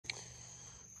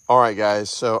All right, guys,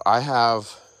 so I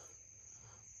have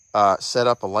set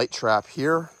up a light trap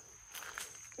here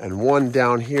and one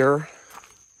down here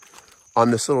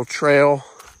on this little trail.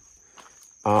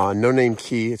 No name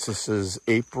key. This is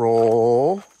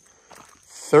April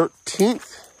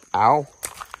 13th. Ow.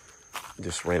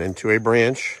 Just ran into a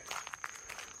branch.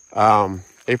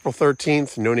 April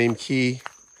 13th, no name key.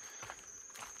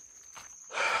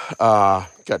 Got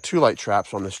two light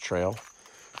traps on this trail.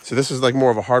 So this is like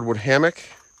more of a hardwood hammock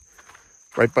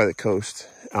right by the coast.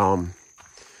 And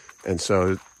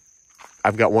so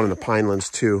I've got one in the pinelands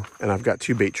too, and I've got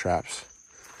two bait traps.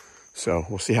 So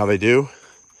we'll see how they do.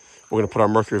 We're going to put our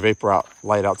mercury vapor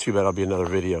light out too, but that'll be another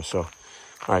video. So,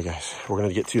 all right, guys, we're going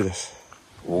to get to this.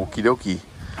 Okie dokie.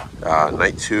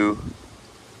 Night 2,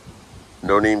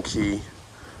 no name key,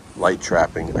 light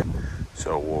trapping.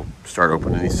 So we'll start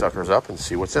opening these suckers up and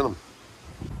see what's in them.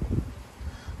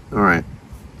 All right.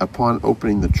 Upon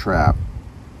opening the trap,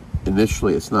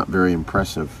 initially it's not very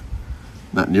impressive.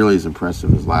 Not nearly as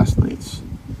impressive as last night's.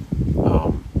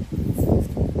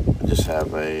 I just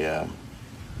have a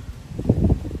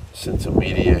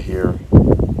Centomedia here,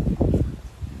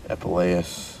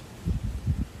 Epileus,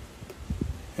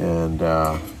 and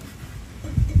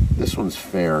this one's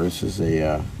fair. This is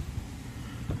a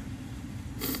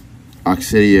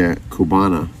Oxidia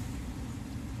cubana,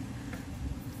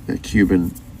 a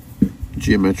Cuban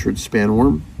geometrid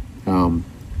spanworm.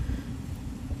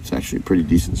 It's actually a pretty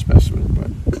decent specimen,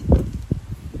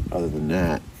 but other than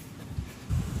that,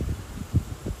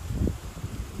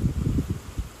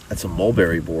 that's a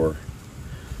mulberry boar.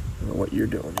 I don't know what you're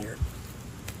doing here.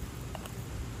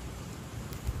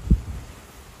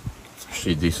 It's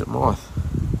actually a decent moth.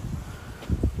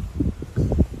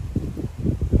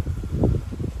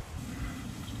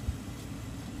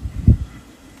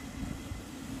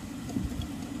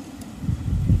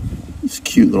 This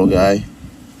cute little guy.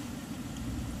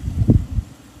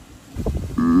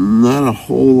 Not a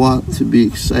whole lot to be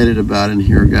excited about in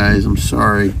here, guys. I'm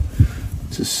sorry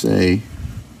to say.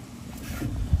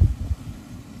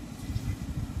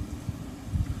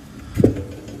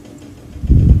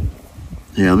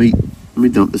 Yeah, let me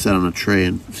dump this out on a tray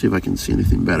and see if I can see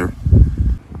anything better.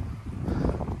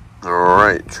 All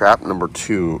right, trap number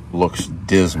 2 looks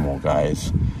dismal,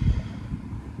 guys.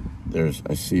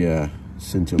 I see a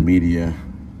Centomedia.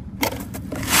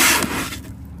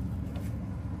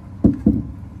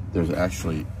 There's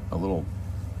actually a little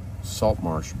salt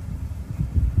marsh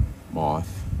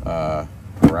moth,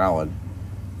 parallid.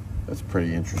 That's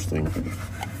pretty interesting.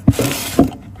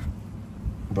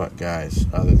 But guys,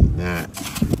 other than that,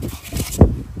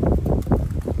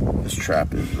 this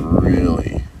trap is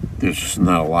really, there's just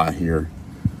not a lot here,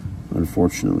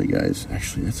 unfortunately, guys.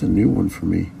 Actually, that's a new one for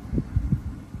me.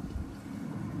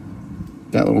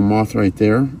 That little moth right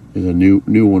there is a new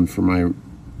one for my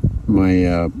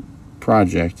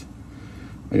project.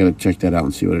 I gotta check that out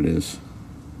and see what it is.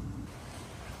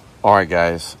 All right,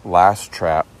 guys, last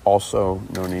trap, also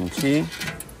no name key.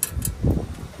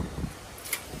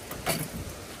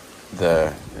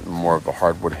 The more of a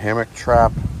hardwood hammock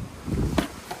trap.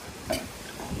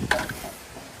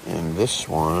 And this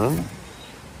one,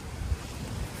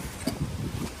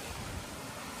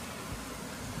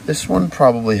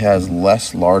 probably has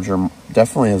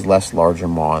definitely has less larger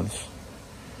moths.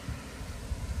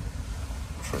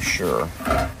 For sure.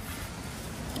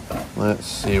 Let's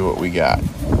see what we got.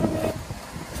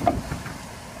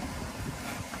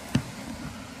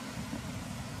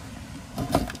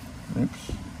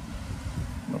 Oops.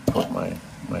 I'll put my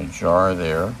jar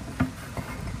there.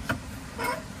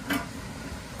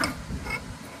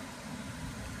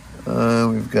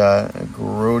 We've got a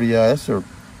Grodia.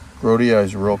 Grodia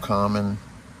is real common.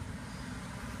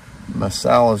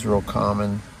 Masala is real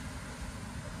common.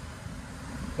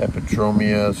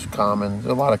 Epidromia is common. There's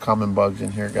a lot of common bugs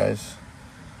in here, guys.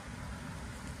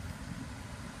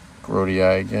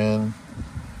 Grodia again.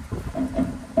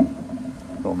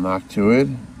 Little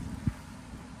Noctuid.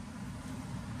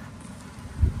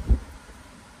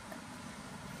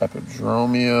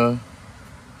 Epidromia.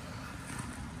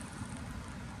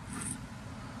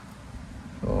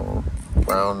 So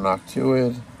brown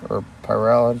Noctuid or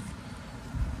Pyralid.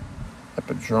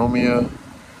 Epidromia.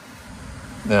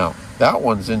 Now, that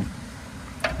one's in.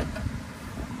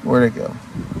 Where'd it go?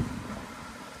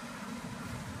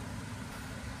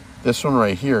 This one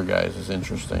right here, guys, is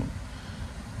interesting.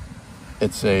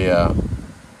 It's a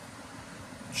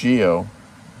Geo.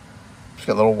 It's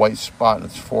got a little white spot in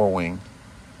its forewing.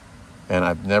 And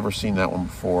I've never seen that one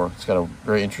before. It's got a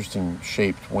very interesting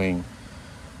shaped wing.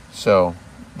 So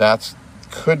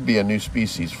could be a new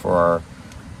species for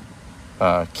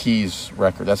our Keys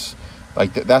record.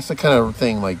 Like that's the kind of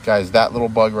thing, like guys, that little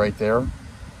bug right there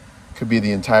could be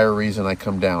the entire reason I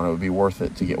come down. It would be worth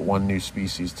it to get one new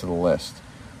species to the list.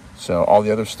 So all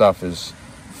the other stuff is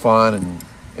fun and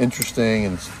interesting,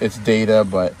 and it's data,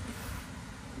 but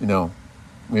you know,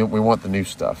 we want the new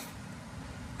stuff.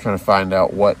 Trying to find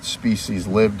out what species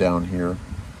live down here,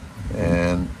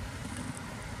 and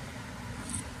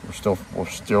we're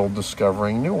still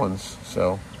discovering new ones.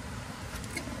 So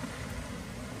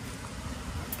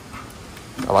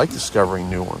I like discovering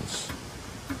new ones.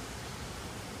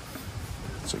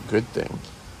 It's a good thing.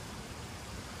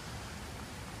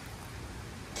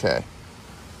 Okay.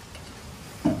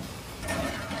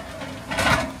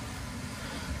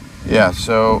 Yeah,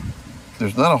 so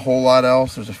there's not a whole lot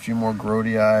else. There's a few more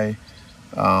Grody.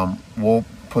 We'll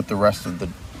put the rest of the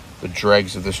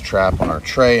dregs of this trap on our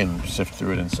tray and sift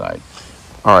through it inside.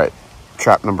 All right,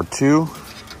 trap number 2.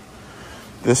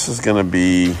 This is going to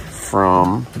be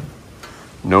from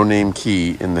No Name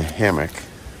Key in the hammock.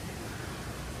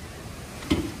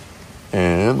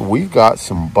 And we've got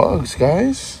some bugs,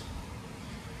 guys.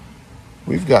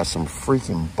 We've got some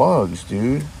freaking bugs,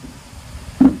 dude.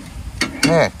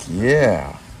 Heck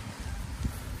yeah.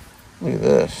 Look at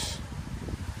this.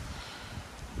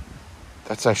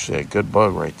 That's actually a good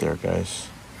bug right there, guys.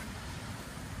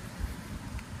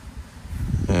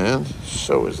 And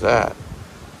so is that.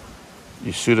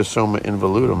 Pseudosoma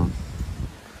involutum.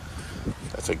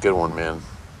 That's a good one, man.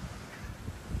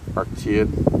 Arctiid,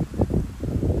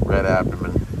 red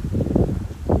abdomen,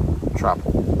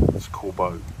 tropical. That's a cool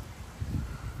bug.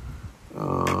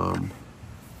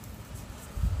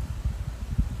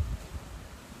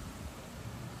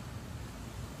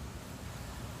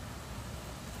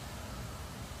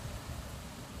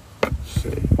 Let's see.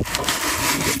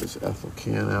 Get this ethyl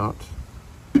can out.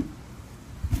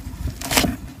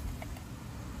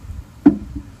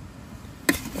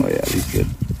 Oh yeah,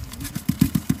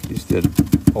 these did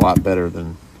a lot better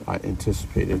than I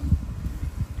anticipated,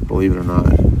 believe it or not.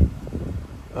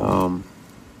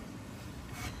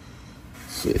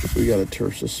 Let's see, we got a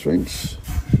Tursa Sphinx,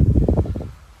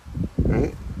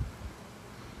 right?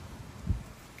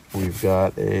 We've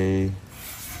got a,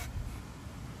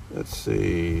 let's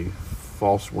see,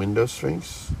 false window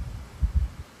Sphinx.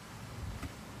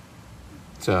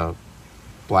 It's a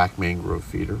black mangrove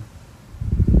feeder.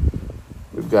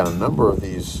 We've got a number of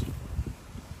these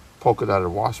polka dotted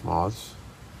wasp moths.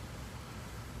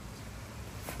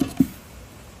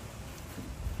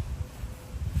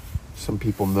 Some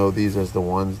people know these as the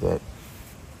ones that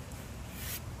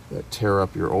tear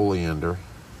up your oleander,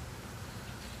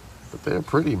 but they're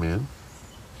pretty, man.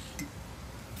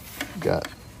 Got,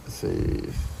 let's see,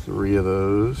 3 of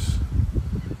those.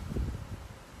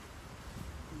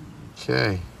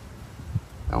 Okay,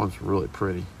 that one's really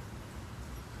pretty.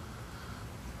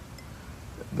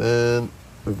 Then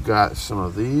we've got some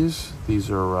of these.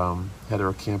 These are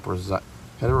Heterocampa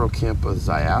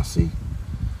zyaci.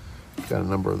 Got a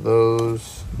number of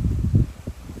those.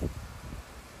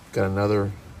 Got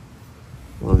another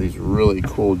one of these really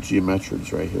cool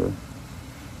geometrids right here.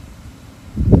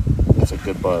 That's a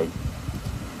good bug.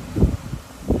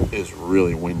 It is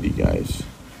really windy, guys.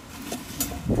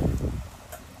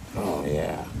 Oh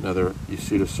yeah, another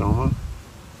Pseudosoma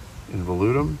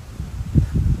involutum.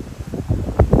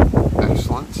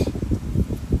 Excellent.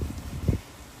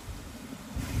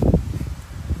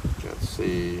 Let's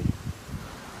see.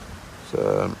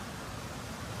 It's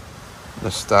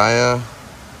Nastya.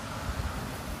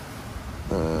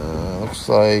 Looks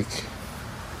like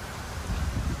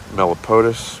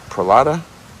Melipotis prolata.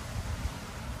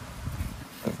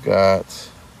 I've got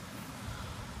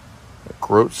a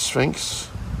Groat Sphinx,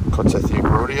 Cotethia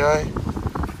Grody.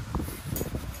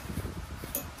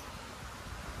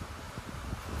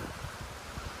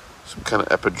 Some kind of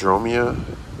Epidromia.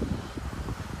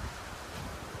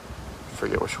 I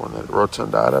forget which one that,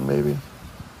 Rotundata maybe.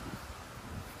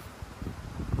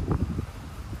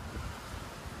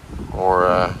 Or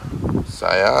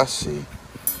Zyaci.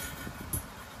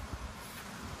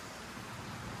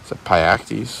 It's a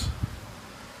Pyactes.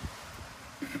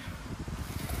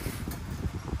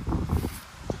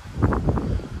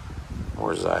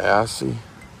 Or Zyaci.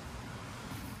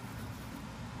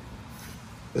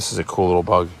 This is a cool little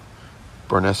bug.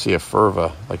 Bernessia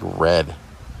furva, like red.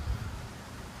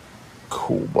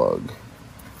 Cool bug.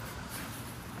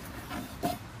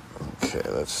 Okay,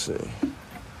 let's see.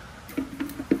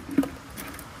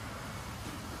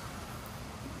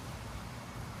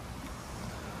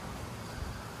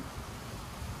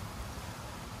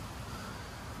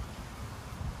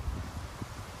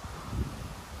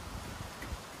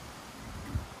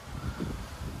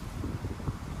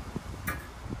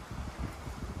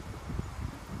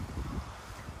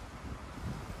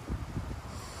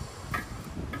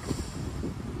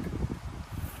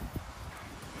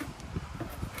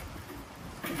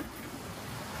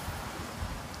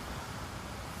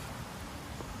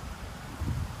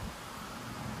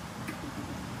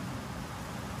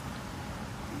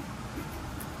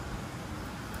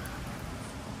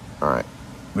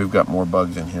 We've got more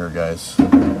bugs in here, guys.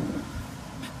 Let's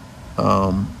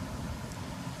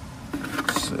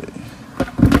see.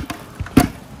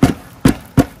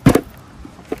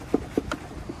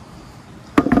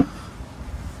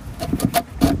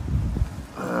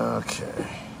 Okay.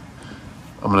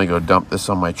 I'm gonna go dump this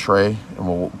on my tray and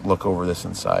we'll look over this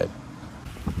inside.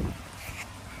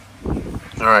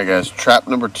 All right, guys, trap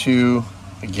number 2,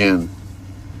 again,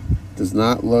 does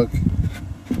not look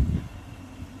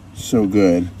so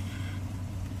good.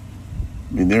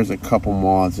 I mean, there's a couple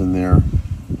moths in there,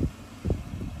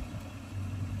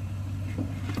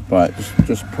 but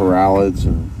just paralids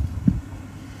and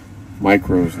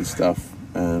micros and stuff,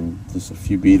 and just a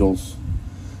few beetles.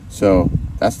 So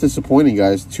that's disappointing,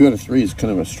 guys. 2 out of 3 is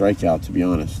kind of a strikeout, to be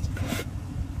honest.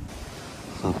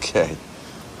 Okay.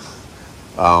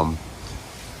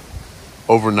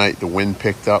 Overnight, the wind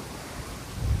picked up.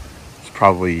 It's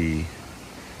probably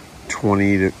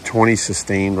 20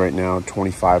 sustained right now,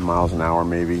 25 miles an hour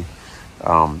maybe.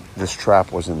 This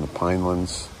trap was in the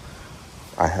pinelands.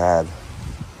 I had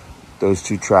those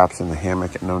 2 traps in the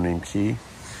hammock at No Name Key.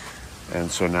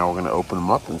 And so now we're gonna open them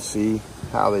up and see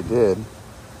how they did.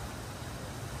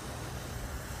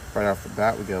 Right off the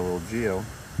bat, we got a little Geo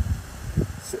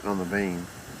sitting on the vane.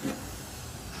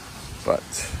 But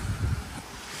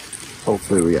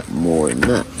hopefully we got more than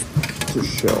that to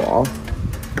show off.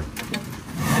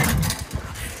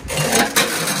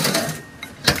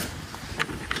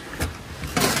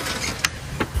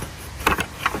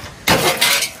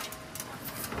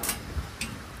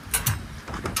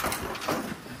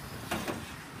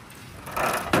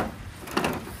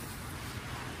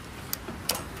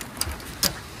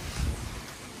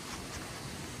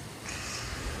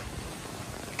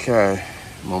 Okay,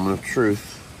 moment of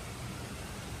truth.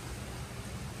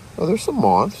 Oh, there's some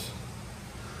moths.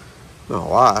 Not a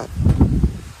lot.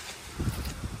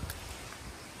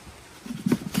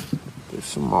 There's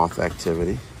some moth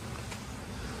activity.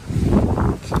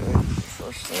 Okay,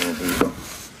 first thing we'll do,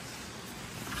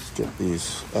 let's get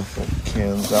these ethyl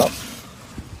cans up.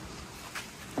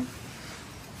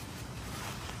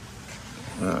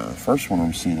 The first one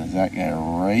I'm seeing is that guy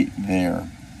right there.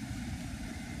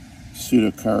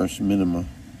 Pseudocarus minima.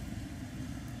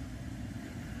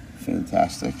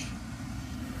 Fantastic.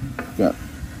 Got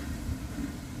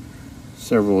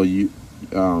several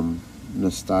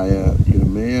Nastia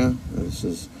eudaimea. This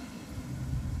is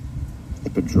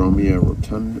Epidromia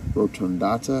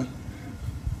rotundata.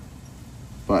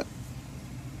 But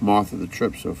moth of the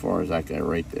trip so far is that guy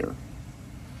right there.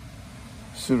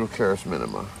 Pseudocarus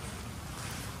minima.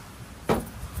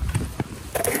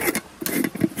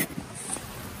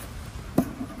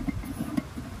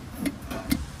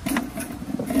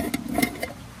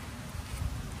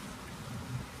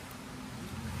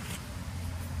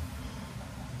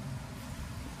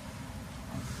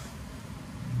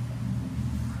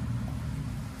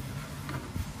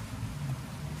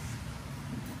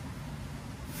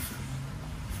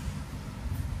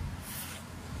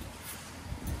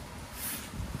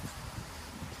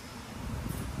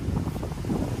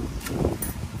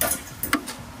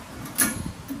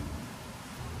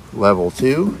 Level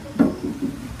 2.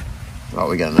 Oh,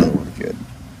 we got another one. Good.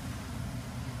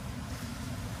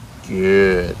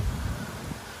 Good.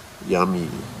 Yummy.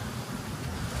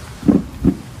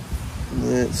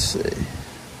 Let's see.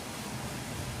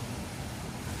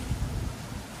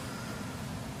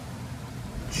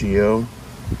 Geo.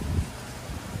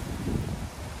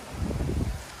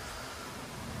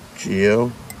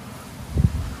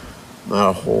 Not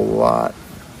a whole lot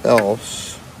else.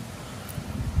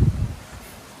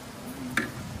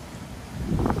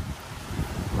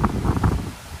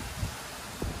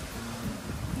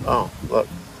 Oh, look.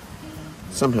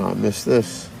 Somehow I missed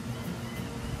this.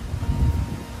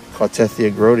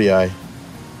 Cautethia grotii.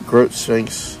 Groat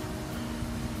sphinx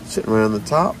sitting right on the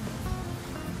top.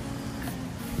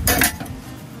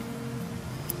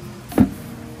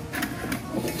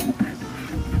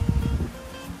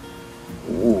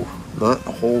 Ooh, not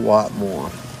a whole lot more.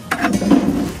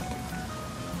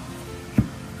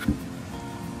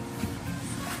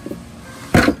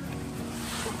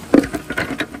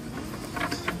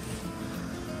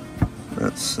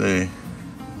 Let's see.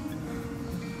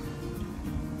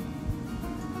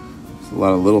 It's a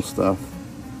lot of little stuff.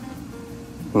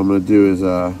 What I'm going to do is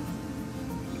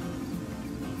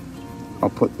I'll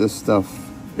put this stuff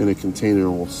in a container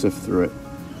and we'll sift through it.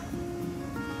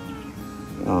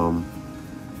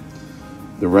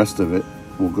 The rest of it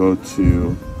will go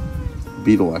to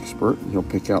beetle expert. He'll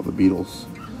pick out the beetles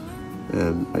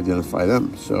and identify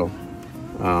them. So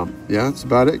yeah, that's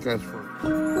about it, guys.